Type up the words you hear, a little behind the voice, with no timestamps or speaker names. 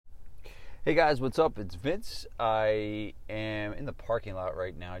Hey guys, what's up? It's Vince. I am in the parking lot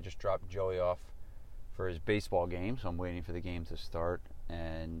right now. I just dropped Joey off for his baseball game, so I'm waiting for the game to start.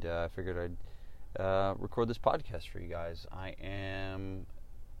 And I figured I'd record this podcast for you guys. I am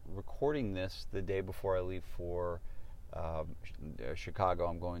recording this the day before I leave for Chicago.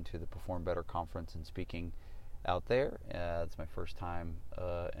 I'm going to the Perform Better conference and speaking out there. It's my first time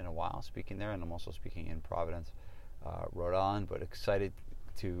in a while speaking there, and I'm also speaking in Providence, Rhode Island, but excited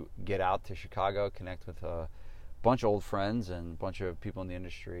to get out to Chicago, connect with a bunch of old friends and a bunch of people in the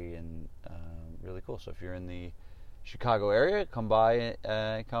industry, and really cool. So if you're in the Chicago area, come by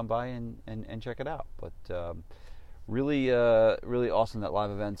and check it out. But really awesome that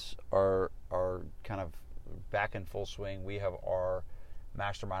live events are kind of back in full swing. We have our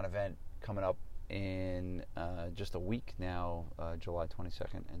mastermind event coming up in just a week now, July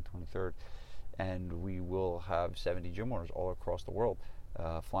 22nd and 23rd, and we will have 70 gym owners all across the world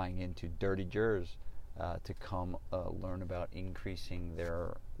flying into Dirty Jers to come learn about increasing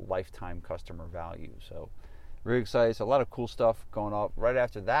their lifetime customer value. So really excited. So a lot of cool stuff going on. Right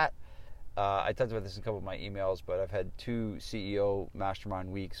after that, I talked about this in a couple of my emails, but I've had 2 CEO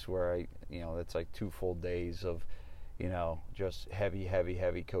mastermind weeks where it's like 2 full days of, just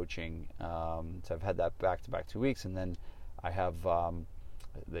heavy coaching. So I've had that back-to-back 2 weeks, and then I have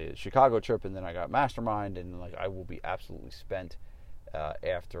the Chicago trip, and then I got mastermind, and I will be absolutely spent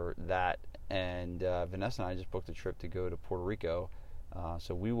after that. And Vanessa and I just booked a trip to go to Puerto Rico.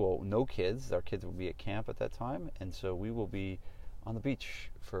 So we will, no kids, our kids will be at camp at that time, and so we will be on the beach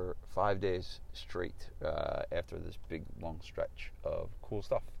for 5 days straight after this big long stretch of cool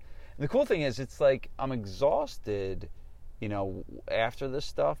stuff. And the cool thing is, it's like I'm exhausted, after this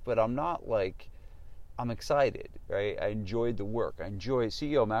stuff, but I'm not I'm excited, right? I enjoyed the work. I enjoy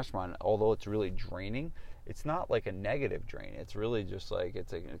CEO Mastermind, although it's really draining. It's not like a negative drain. It's really just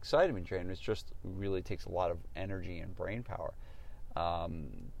it's an excitement drain. It's just really takes a lot of energy and brain power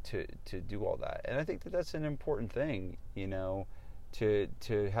to do all that. And I think that that's an important thing,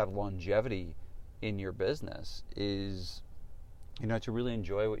 to have longevity in your business is, to really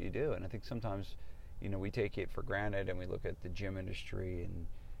enjoy what you do. And I think sometimes, we take it for granted, and we look at the gym industry and,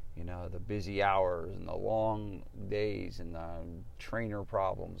 the busy hours and the long days and the trainer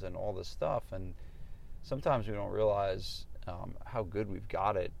problems and all this stuff. And sometimes we don't realize how good we've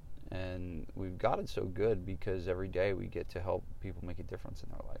got it. And we've got it so good because every day we get to help people make a difference in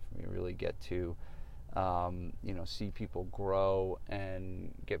their life. We really get to, see people grow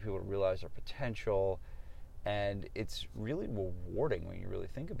and get people to realize their potential. And it's really rewarding when you really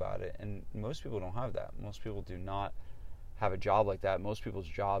think about it. And most people don't have that. Most people do not have a job like that. Most people's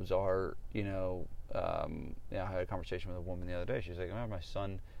jobs are, I had a conversation with a woman the other day. She's like, oh, my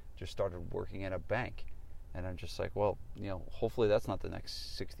son just started working at a bank. And I'm just like, well, hopefully that's not the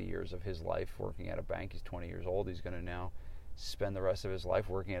next 60 years of his life working at a bank. He's 20 years old. He's going to now spend the rest of his life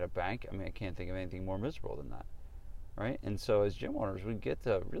working at a bank. I mean, I can't think of anything more miserable than that, right? And so as gym owners, we get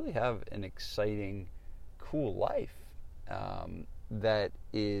to really have an exciting, cool life that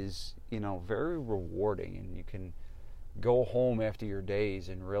is, very rewarding. And you can go home after your days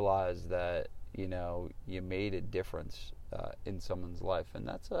and realize that, you made a difference in someone's life, and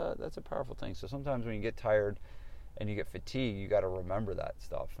that's a powerful thing. So sometimes when you get tired and you get fatigued, you got to remember that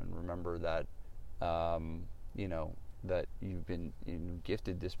stuff and remember that that you've been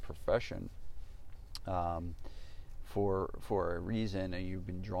gifted this profession for a reason, and you've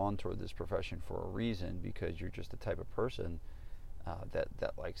been drawn toward this profession for a reason, because you're just the type of person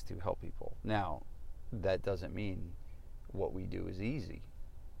that likes to help people. Now, that doesn't mean what we do is easy.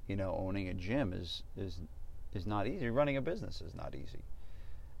 Owning a gym is not easy. Running a business is not easy.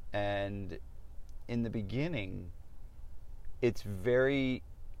 And in the beginning, it's very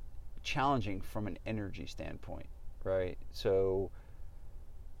challenging from an energy standpoint, right? So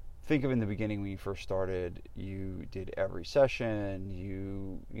think of in the beginning when you first started, you did every session,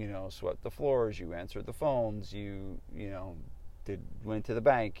 you swept the floors, you answered the phones, you went to the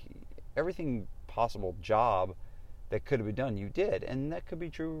bank, everything possible job that could have been done, you did. And that could be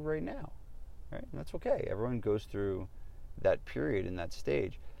true right now. Right? And that's okay. Everyone goes through that period in that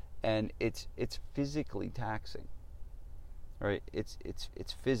stage, and it's physically taxing, right? It's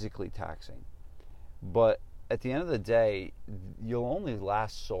physically taxing, but at the end of the day, you'll only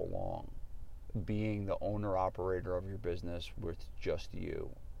last so long being the owner operator of your business with just you,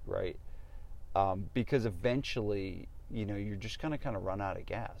 right? Because eventually, you're just gonna kind of run out of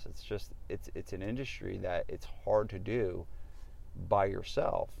gas. It's an industry that it's hard to do by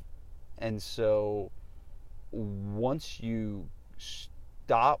yourself. And so once you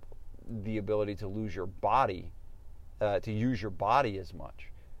stop the ability to lose your body, to use your body as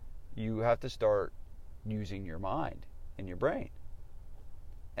much, you have to start using your mind and your brain.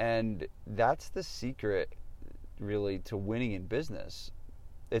 And that's the secret, really, to winning in business.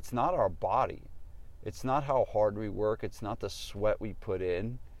 It's not our body. It's not how hard we work. It's not the sweat we put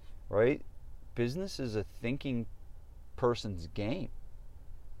in, right? Business is a thinking person's game,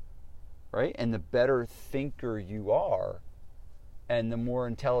 right? And the better thinker you are and the more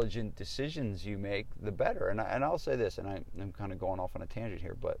intelligent decisions you make, the better. And I'll say this, and I'm kind of going off on a tangent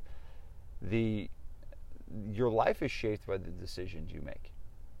here, but your life is shaped by the decisions you make.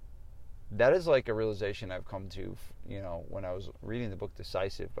 That is like a realization I've come to, when I was reading the book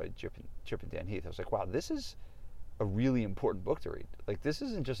Decisive by Chip and Dan Heath. I was like, wow, this is a really important book to read. Like, this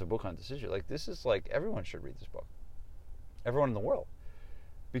isn't just a book on decision. Like, this is like, everyone should read this book. Everyone in the world.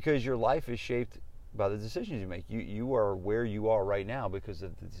 Because your life is shaped by the decisions you make. You are where you are right now because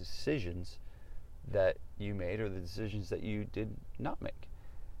of the decisions that you made or the decisions that you did not make.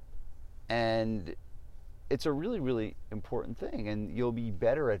 And it's a really, really important thing. And you'll be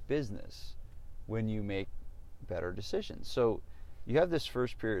better at business when you make better decisions. So you have this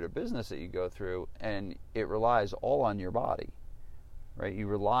first period of business that you go through, and it relies all on your body, right? You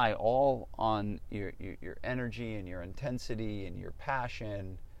rely all on your energy and your intensity and your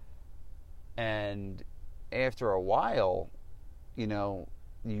passion. And after a while,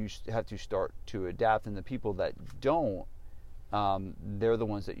 you have to start to adapt. And the people that don't, they're the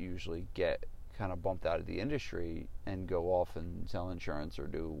ones that usually get kind of bumped out of the industry and go off and sell insurance or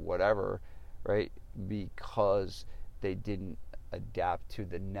do whatever, right? Because they didn't adapt to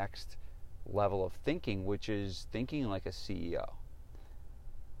the next level of thinking, which is thinking like a CEO.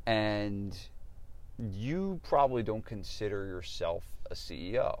 And you probably don't consider yourself a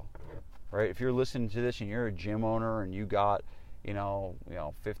CEO, right? If you're listening to this and you're a gym owner and you got,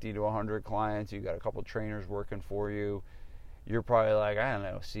 50 to 100 clients, you got a couple trainers working for you, you're probably like, I don't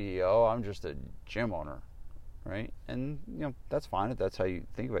know, CEO, I'm just a gym owner, right? And, that's fine if that's how you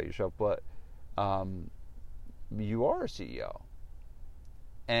think about yourself, but you are a CEO.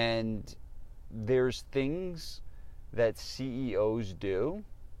 And there's things that CEOs do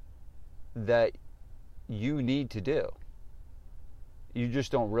that you need to do. You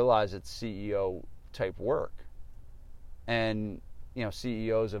just don't realize it's CEO type work. And,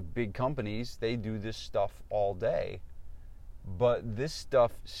 CEOs of big companies, they do this stuff all day. But this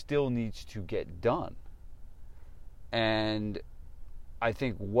stuff still needs to get done. And I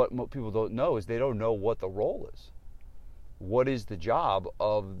think what people don't know is they don't know what the role is. What is the job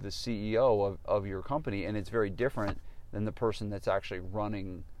of the CEO of your company? And it's very different than the person that's actually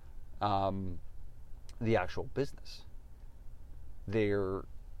running the actual business. They're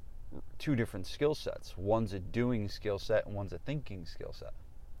two different skill sets. One's a doing skill set and one's a thinking skill set.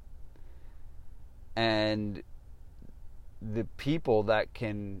 And the people that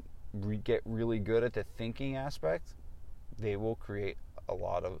can get really good at the thinking aspect, they will create a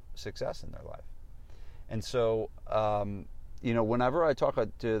lot of success in their life. And so, whenever I talk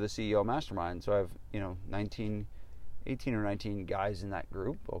to the CEO Mastermind, so I have, 18 or 19 guys in that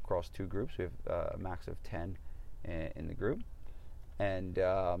group across two groups. We have a max of 10 in the group. And,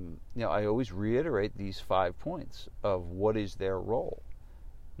 I always reiterate these 5 points of what is their role.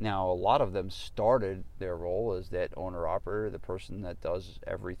 Now, a lot of them started their role as that owner-operator, the person that does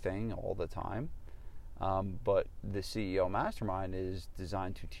everything all the time. But the CEO Mastermind is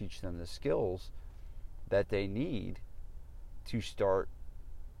designed to teach them the skills that they need to start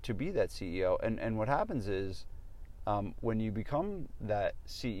to be that CEO. And what happens is, when you become that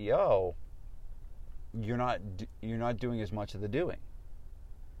CEO, you're not doing as much of the doing.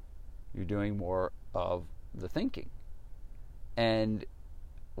 You're doing more of the thinking. And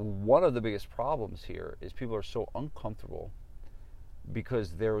one of the biggest problems here is people are so uncomfortable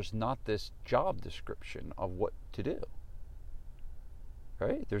because there's not this job description of what to do.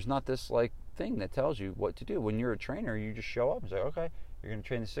 Right? There's not this thing that tells you what to do. When you're a trainer, you just show up and say, okay, you're going to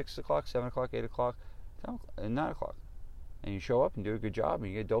train at 6 o'clock, 7 o'clock, 8 o'clock, 10 o'clock, and 9 o'clock. And you show up and do a good job and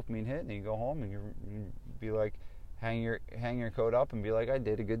you get a dopamine hit and you go home and you be like, hang your coat up and be like, I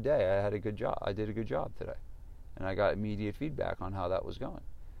did a good day. I had a good job. I did a good job today. And I got immediate feedback on how that was going.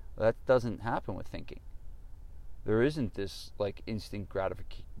 That doesn't happen with thinking. There isn't this instant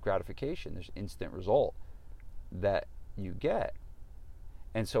gratification. There's instant result that you get.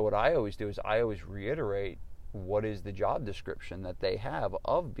 And so what I always do is I always reiterate what is the job description that they have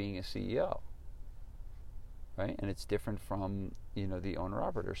of being a CEO. Right? And it's different from, the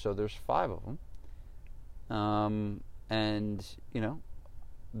owner-operator. So there's 5 of them. And,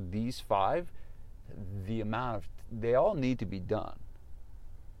 these 5, they all need to be done.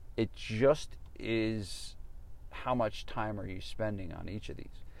 It just is how much time are you spending on each of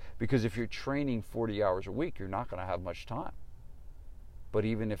these. Because if you're training 40 hours a week, you're not going to have much time. But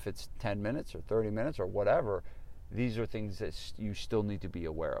even if it's 10 minutes or 30 minutes or whatever, these are things that you still need to be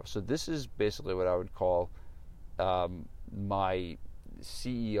aware of. So this is basically what I would call my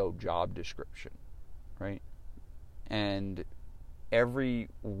CEO job description, right? And every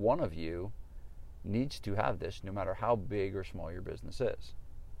one of you needs to have this, no matter how big or small your business is.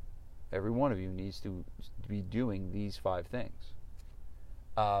 Every one of you needs to be doing these 5 things.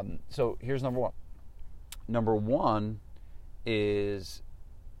 So here's number 1. Number 1 is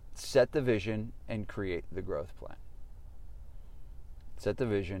set the vision and create the growth plan. Set the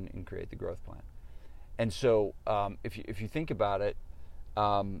vision and create the growth plan. And so if you think about it,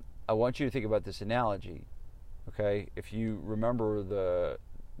 I want you to think about this analogy. Okay, if you remember the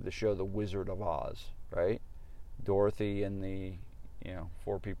show The Wizard of Oz, right? Dorothy and the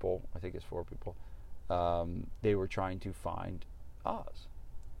 4 people, I think it's 4 people, they were trying to find Oz.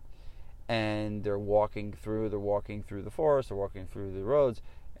 And they're walking through the forest, they're walking through the roads,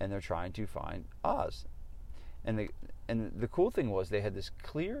 and they're trying to find Oz. And the cool thing was they had this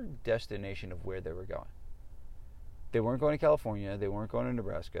clear destination of where they were going. They weren't going to California, they weren't going to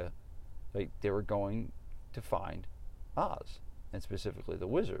Nebraska. They were going to find Oz, and specifically the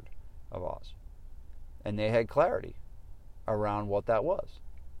Wizard of Oz. And they had clarity around what that was,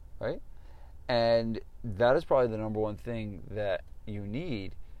 right? And that is probably the number 1 thing that you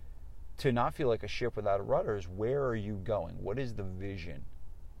need to not feel like a ship without a rudder is where are you going? What is the vision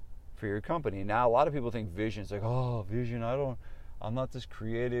for your company? Now, a lot of people think vision is like, oh, vision, I'm not this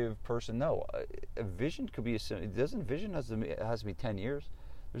creative person. No, a vision could be vision has to be 10 years.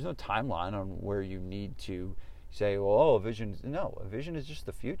 There's no timeline on where you need to say, well, a vision is just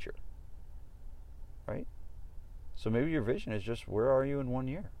the future, right? So maybe your vision is just, where are you in 1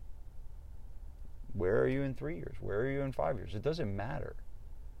 year? Where are you in 3 years? Where are you in 5 years? It doesn't matter.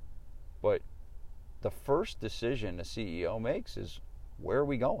 But the first decision a CEO makes is, where are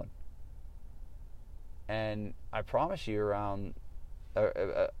we going? And I promise you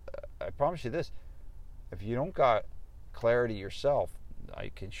this, if you don't got clarity yourself,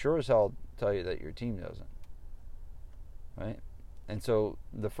 I can sure as hell tell you that your team doesn't, right? And so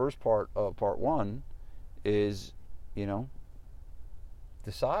the first part of part 1 is,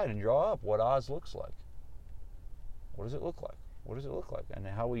 decide and draw up what Oz looks like. What does it look like? What does it look like? And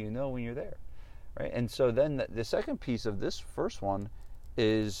how will you know when you're there, right? And so then the second piece of this first one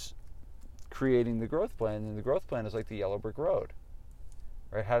is creating the growth plan. And the growth plan is like the yellow brick road,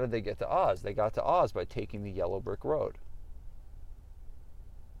 right? How did they get to Oz? They got to Oz by taking the yellow brick road.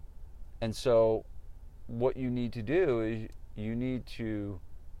 And so what you need to do is you need to,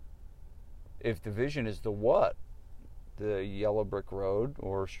 if the vision is the what, the yellow brick road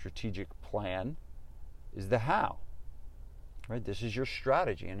or strategic plan is the how, right? This is your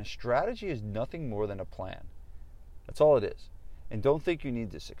strategy. And a strategy is nothing more than a plan. That's all it is. And don't think you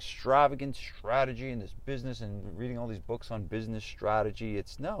need this extravagant strategy in this business and reading all these books on business strategy.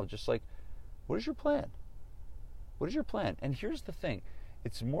 It's just like, what is your plan? What is your plan? And here's the thing.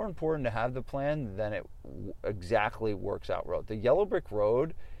 It's more important to have the plan than it exactly works out road. The yellow brick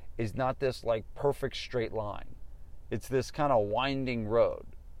road is not this like perfect straight line. It's this kind of winding road,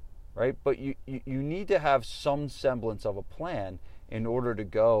 right? But you need to have some semblance of a plan in order to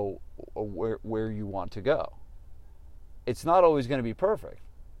go where you want to go. It's not always going to be perfect.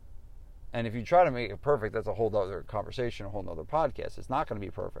 And if you try to make it perfect, that's a whole other conversation, a whole other podcast. It's not going to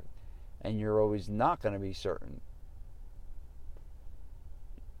be perfect. And you're always not going to be certain.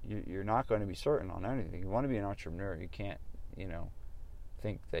 You're not going to be certain on anything. You want to be an entrepreneur, you can't,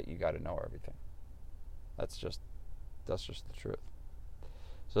 think that you got to know everything. That's just the truth.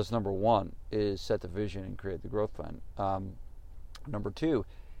 So that's number 1, is set the vision and create the growth plan. Number 2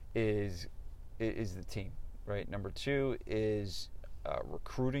 is the team, right? Number 2 is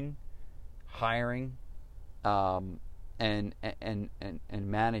recruiting, hiring, and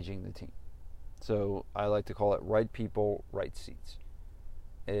managing the team. So I like to call it right people, right seats.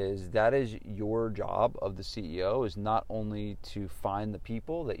 That is your job of the CEO, is not only to find the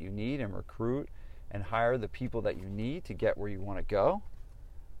people that you need and recruit and hire the people that you need to get where you want to go,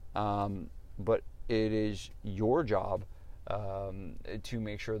 but it is your job to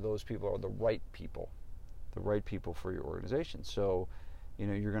make sure those people are the right people for your organization. So,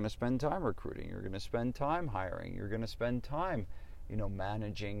 you're going to spend time recruiting, you're going to spend time hiring, you're going to spend time,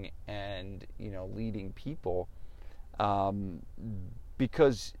 managing and, leading people,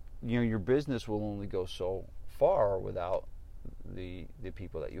 because, your business will only go so far without the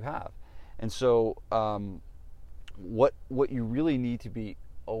people that you have. And so what you really need to be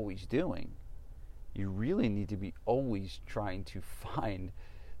always doing, you really need to be always trying to find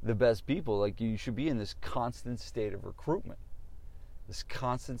the best people. Like, you should be in this constant state of recruitment, this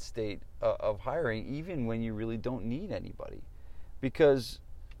constant state of hiring, even when you really don't need anybody, because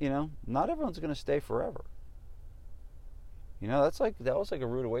not everyone's going to stay forever. That was like a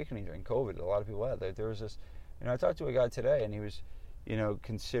rude awakening during COVID. A lot of people had. There was this, I talked to a guy today, and he was,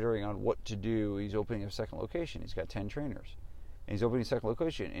 considering on what to do. He's opening a second location. He's got 10 trainers, and he's opening a second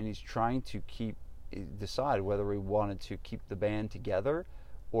location, and he's trying to decide whether we wanted to keep the band together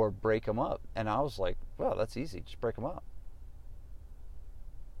or break them up. And I was like, well, that's easy. Just break them up.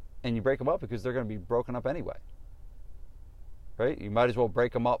 And you break them up because they're going to be broken up anyway, right? You might as well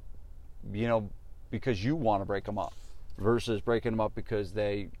break them up, because you want to break them up, versus breaking them up because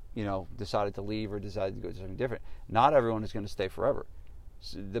they, decided to leave or decided to go to something different. Not everyone is going to stay forever.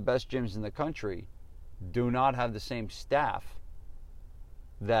 So the best gyms in the country do not have the same staff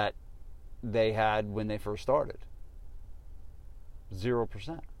that they had when they first started.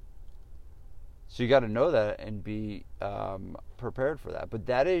 0%. So you got to know that and be prepared for that. But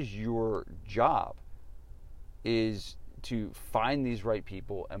that is your job, is to find these right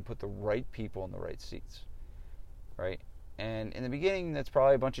people and put the right people in the right seats, right? And in the beginning, that's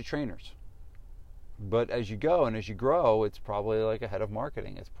probably a bunch of trainers. But as you go and as you grow, it's probably like a head of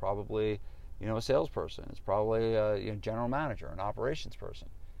marketing. It's probably, a salesperson. It's probably a general manager, an operations person,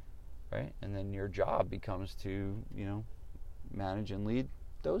 right? And then your job becomes to, manage and lead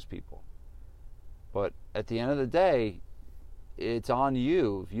those people. But at the end of the day, it's on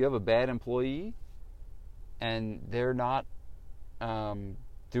you. If you have a bad employee and they're not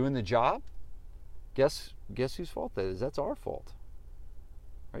doing the job, guess whose fault that is? That's our fault,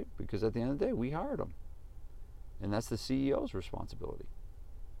 right? Because at the end of the day, we hired them, and that's the CEO's responsibility.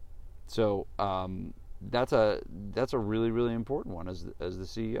 So that's a really, really important one as the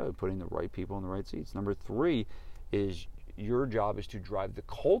CEO, putting the right people in the right seats. Number 3 is your job is to drive the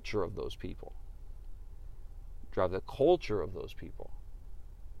culture of those people. Drive the culture of those people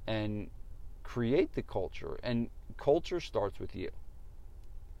and create the culture. And culture starts with you.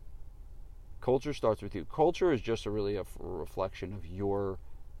 Culture starts with you. Culture is just a reflection of your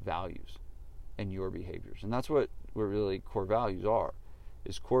values and your behaviors. And that's what really core values are.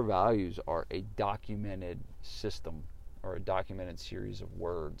 Core values are a documented system or a documented series of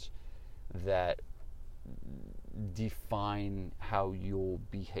words that define how you'll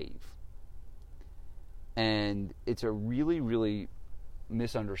behave. And it's a really, really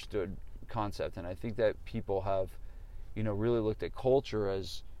misunderstood concept. And I think that people have, really looked at culture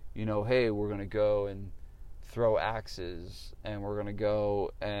as, hey, we're going to go and throw axes and we're going to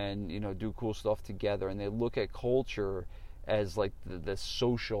go and, do cool stuff together. And they look at culture as like the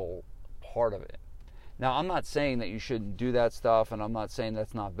social part of it. Now, I'm not saying that you shouldn't do that stuff, and I'm not saying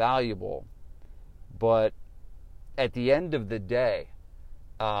that's not valuable. But at the end of the day,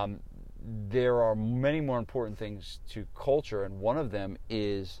 there are many more important things to culture, and one of them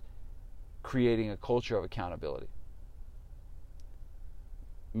is creating a culture of accountability.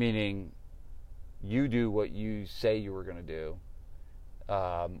 Meaning, you do what you say you were going to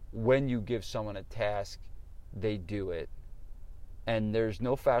do. When you give someone a task, they do it. And there's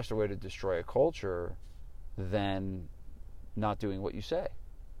no faster way to destroy a culture than not doing what you say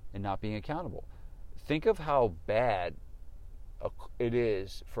and not being accountable. Think of how bad it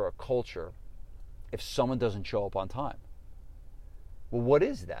is for a culture if someone doesn't show up on time. Well, what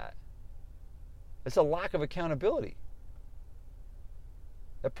is that? It's a lack of accountability.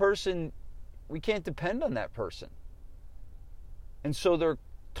 That person, we can't depend on that person. And so they're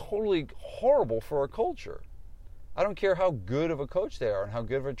totally horrible for a culture. I don't care how good of a coach they are and how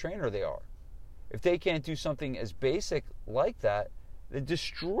good of a trainer they are. If they can't do something as basic like that, it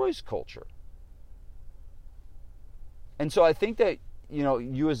destroys culture. And so I think that,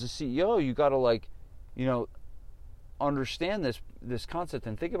 you as a CEO, you got to understand this concept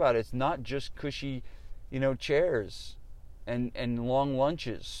and think about it. It's not just cushy, chairs and long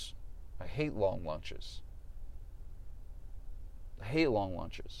lunches. I hate long lunches.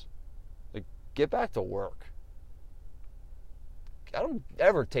 Like, get back to work. I don't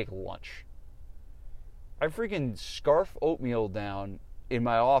ever take lunch. I freaking scarf oatmeal down in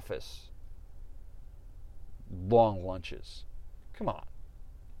my office. Long lunches. Come on.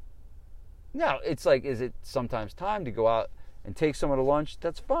 Now, it's like, is it sometimes time to go out and take someone to lunch?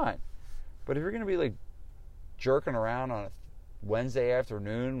 That's fine. But if you're going to be like jerking around on a Wednesday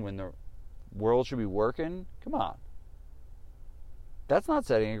afternoon when the world should be working, come on. That's not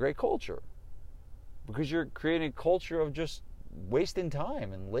setting a great culture. Because you're creating a culture of just wasting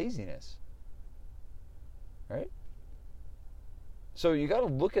time and laziness. Right? So you got to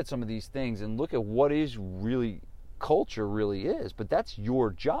look at some of these things and look at what is really culture really is, but that's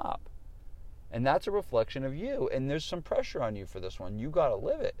your job. And that's a reflection of you. And there's some pressure on you for this one. You got to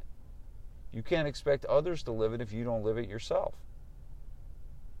live it. You can't expect others to live it if you don't live it yourself.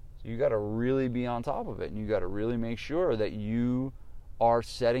 So you got to really be on top of it, and you got to really make sure that you are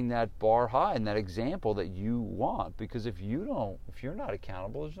setting that bar high and that example that you want. Because if you're not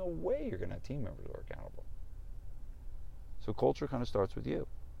accountable, there's no way you're going to have team members who are accountable. So culture kind of starts with you.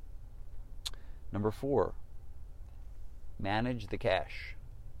 Number 4, manage the cash.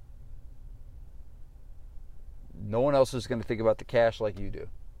 No one else is going to think about the cash like you do.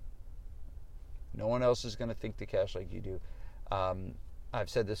 No one else is going to think the cash like you do. I've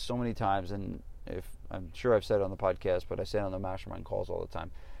said this so many times, and I'm sure I've said it on the podcast, but I say it on the mastermind calls all the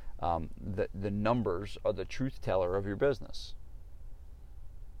time. The numbers are the truth teller of your business.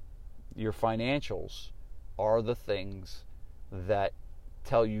 Your financials are the things that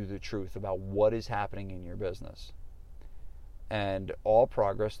tell you the truth about what is happening in your business. And all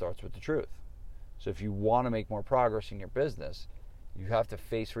progress starts with the truth. So if you want to make more progress in your business, you have to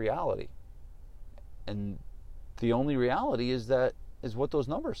face reality. And the only reality is what those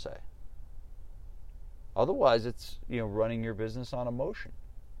numbers say. Otherwise, it's running your business on emotion.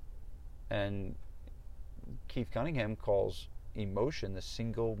 And Keith Cunningham calls emotion the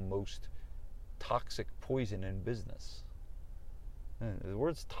single most toxic poison in business. And the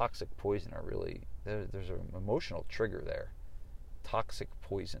words toxic poison are really, there's an emotional trigger there. Toxic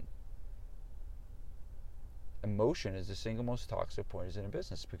poison. Emotion is the single most toxic poison in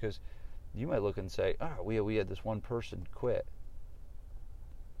business, because you might look and say, we had this one person quit.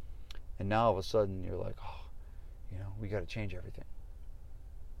 And now all of a sudden you're like, we got to change everything.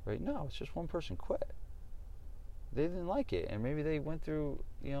 Right? No, it's just one person quit. They didn't like it, and maybe they went through,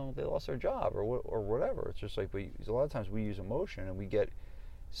 they lost their job or whatever. It's just like, a lot of times we use emotion and we get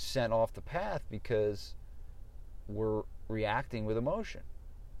sent off the path because we're reacting with emotion.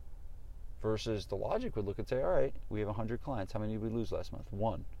 Versus the logic would look and say, all right, we have 100 clients. How many did we lose last month?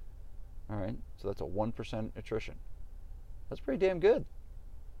 1. All right, so that's a 1% attrition. That's pretty damn good.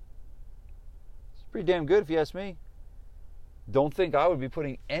 It's pretty damn good if you ask me. Don't think I would be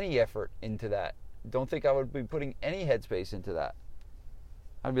putting any effort into that. Don't think I would be putting any headspace into that.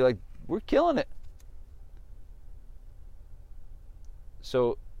 I'd be like, we're killing it.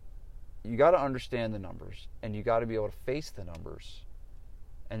 So you got to understand the numbers, and you got to be able to face the numbers.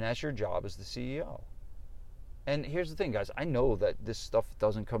 And that's your job as the CEO. And here's the thing, guys. I know that this stuff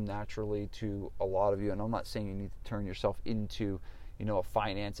doesn't come naturally to a lot of you, and I'm not saying you need to turn yourself into, a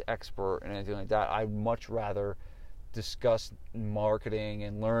finance expert and anything like that. I'd much rather discuss marketing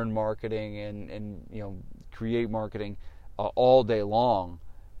and learn marketing and create marketing all day long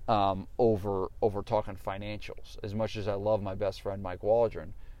over talking financials. As much as I love my best friend Mike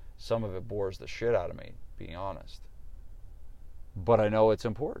Waldron, some of it bores the shit out of me, being honest. But I know it's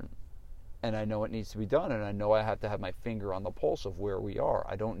important, and I know it needs to be done, and I know I have to have my finger on the pulse of where we are.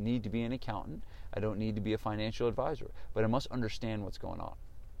 I don't need to be an accountant. I don't need to be a financial advisor, but I must understand what's going on.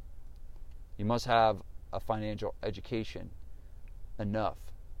 You must have a financial education enough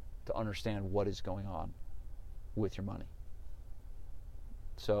to understand what is going on with your money.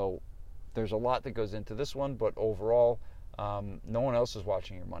 So there's a lot that goes into this one, but overall, no one else is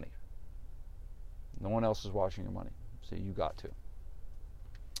watching your money. No one else is watching your money, so you got to.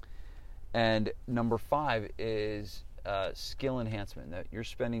 And number 5 is skill enhancement. That you're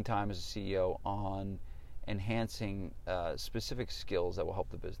spending time as a CEO on enhancing specific skills that will help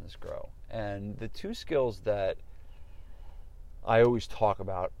the business grow. And the 2 skills that I always talk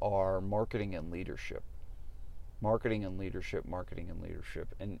about are marketing and leadership. Marketing and leadership, marketing and leadership.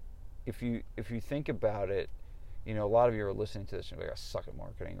 And if you think about it, a lot of you are listening to this and you're like, I suck at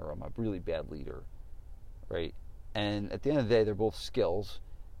marketing, or I'm a really bad leader, right? And at the end of the day, they're both skills.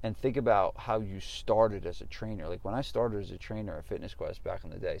 And think about how you started as a trainer. Like when I started as a trainer at Fitness Quest back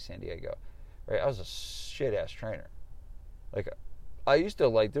in the day, San Diego, right? I was a shit-ass trainer. Like I used to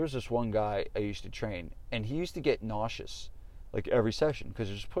there was this one guy I used to train, and he used to get nauseous like every session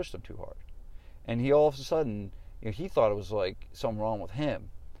because I just pushed him too hard. And he all of a sudden, he thought it was like something wrong with him.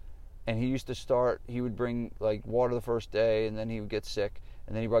 And he would bring like water the first day, and then he would get sick.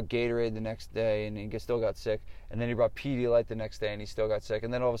 And then he brought Gatorade the next day, and he still got sick. And then he brought Pedialyte the next day, and he still got sick.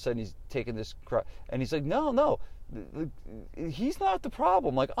 And then all of a sudden, he's taking this crap. And he's like, no, he's not the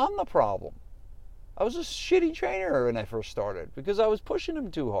problem. Like, I'm the problem. I was a shitty trainer when I first started because I was pushing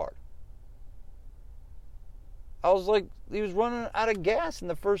him too hard. I was like, he was running out of gas in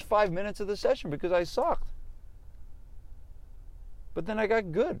the first 5 minutes of the session because I sucked. But then I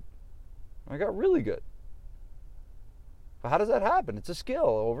got good. I got really good. But how does that happen? It's a skill.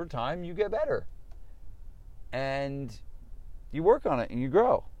 Over time, you get better. and you work on it and you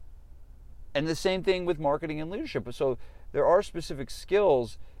grow. And the same thing with marketing and leadership. So there are specific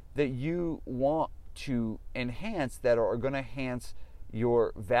skills that you want to enhance that are going to enhance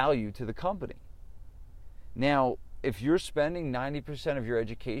your value to the company. Now, if you're spending 90% of your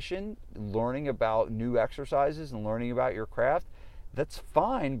education learning about new exercises and learning about your craft, that's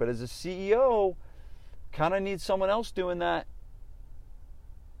fine. But as a CEO, kind of need someone else doing that.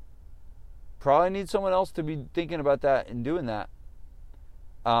 Probably need someone else to be thinking about that and doing that.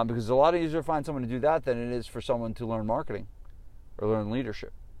 Because it's a lot easier to find someone to do that than it is for someone to learn marketing or learn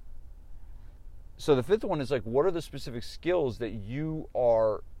leadership. So the fifth one is like, what are the specific skills that you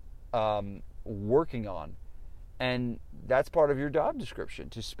are working on? And that's part of your job description,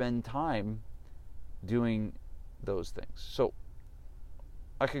 to spend time doing those things. So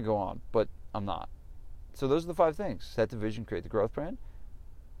I could go on, but I'm not. So those are the 5 things. Set the vision, create the growth plan,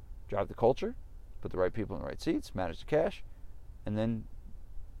 drive the culture, put the right people in the right seats, manage the cash, and then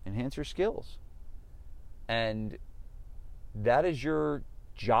enhance your skills. And that is your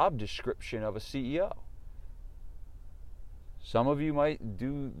job description of a CEO. Some of you might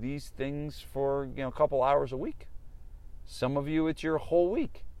do these things for a couple hours a week. Some of you, it's your whole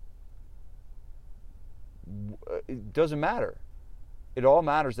week. It doesn't matter. It all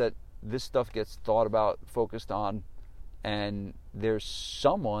matters that this stuff gets thought about, focused on, and there's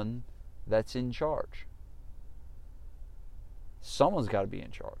someone that's in charge. Someone's got to be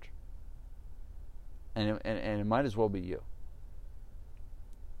in charge. And it might as well be you.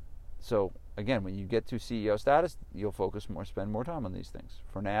 So, again, when you get to CEO status, you'll spend more time on these things.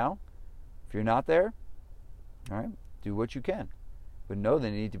 For now, if you're not there, all right, do what you can. But know they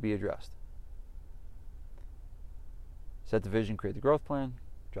need to be addressed. Set the vision, create the growth plan,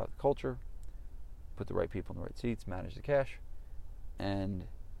 drive the culture, put the right people in the right seats, manage the cash, and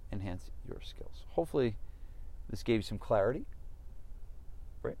enhance your skills. Hopefully, this gave you some clarity,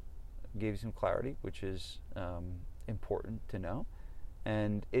 right? Gave you some clarity, which is important to know.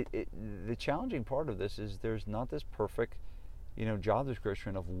 And the challenging part of this is there's not this perfect, job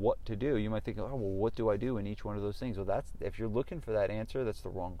description of what to do. You might think, oh, well, what do I do in each one of those things? Well, if you're looking for that answer, that's the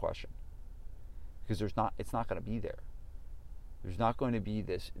wrong question. Because it's not going to be there. There's not going to be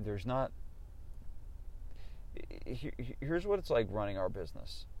this. Here's what it's like running our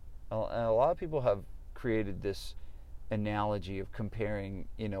business. And a lot of people have created this analogy of comparing,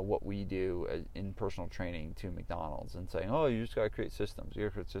 what we do in personal training to McDonald's and saying, oh, you just got to create systems. You got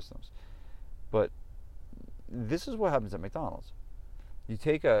to create systems. But this is what happens at McDonald's. You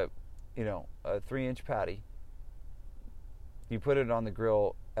take a 3-inch patty, you put it on the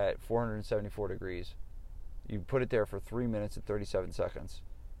grill at 474 degrees, you put it there for 3 minutes and 37 seconds,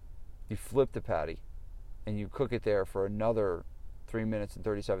 you flip the patty, and you cook it there for another 3 minutes and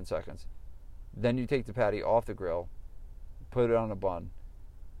 37 seconds. Then you take the patty off the grill, put it on a bun,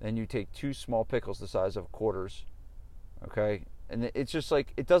 then you take 2 small pickles the size of quarters, okay? And it's just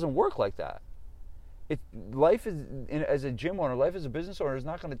like, it doesn't work like that. Life is, as a gym owner, life as a business owner is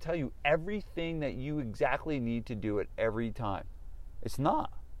not going to tell you everything that you exactly need to do at every time. It's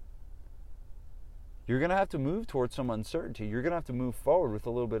not. You're going to have to move towards some uncertainty. You're going to have to move forward with a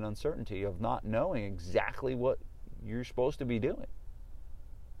little bit of uncertainty of not knowing exactly what you're supposed to be doing.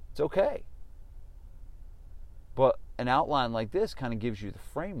 It's okay. But an outline like this kind of gives you the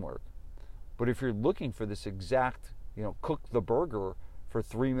framework. But if you're looking for this exact, cook the burger for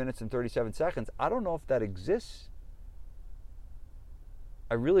 3 minutes and 37 seconds, I don't know if that exists.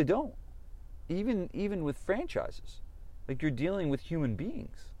 I really don't. Even with franchises. Like, you're dealing with human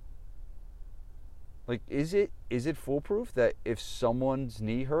beings. Like, is it foolproof that if someone's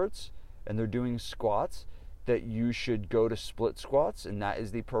knee hurts and they're doing squats, that you should go to split squats and that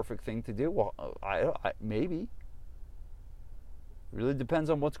is the perfect thing to do? Well, I maybe. It really depends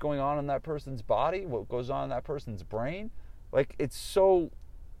on what's going on in that person's body, what goes on in that person's brain. Like, it's so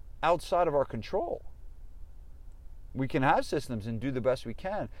outside of our control. We can have systems and do the best we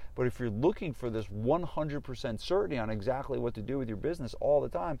can, but if you're looking for this 100% certainty on exactly what to do with your business all the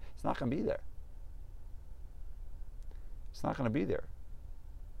time, it's not going to be there. It's not going to be there.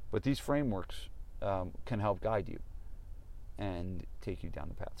 But these frameworks can help guide you and take you down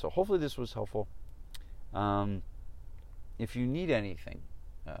the path. So hopefully this was helpful. If you need anything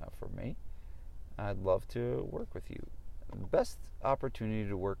from me, I'd love to work with you. The best opportunity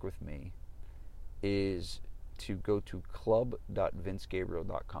to work with me is to go to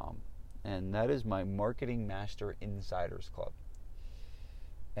club.vincegabriel.com, and that is my Marketing Master Insiders Club.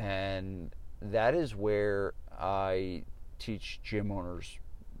 And that is where I teach gym owners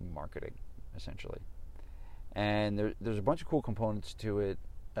marketing, essentially. And there's a bunch of cool components to it.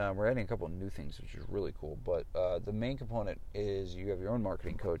 we're adding a couple of new things, which is really cool. But the main component is you have your own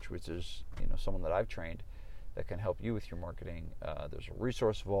marketing coach, which is someone that I've trained that can help you with your marketing. There's a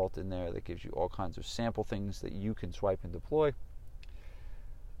resource vault in there that gives you all kinds of sample things that you can swipe and deploy.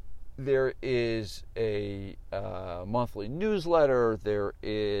 There is a monthly newsletter.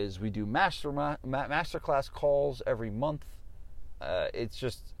 We do masterclass calls every month. It's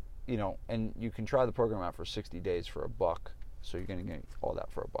just, and you can try the program out for 60 days for $1. So you're going to get all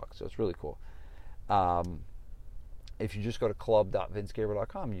that for $1. So it's really cool. If you just go to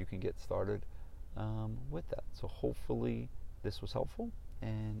club.vincegaber.com, you can get started with that. So hopefully this was helpful,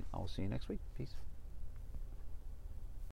 and I'll see you next week. Peace.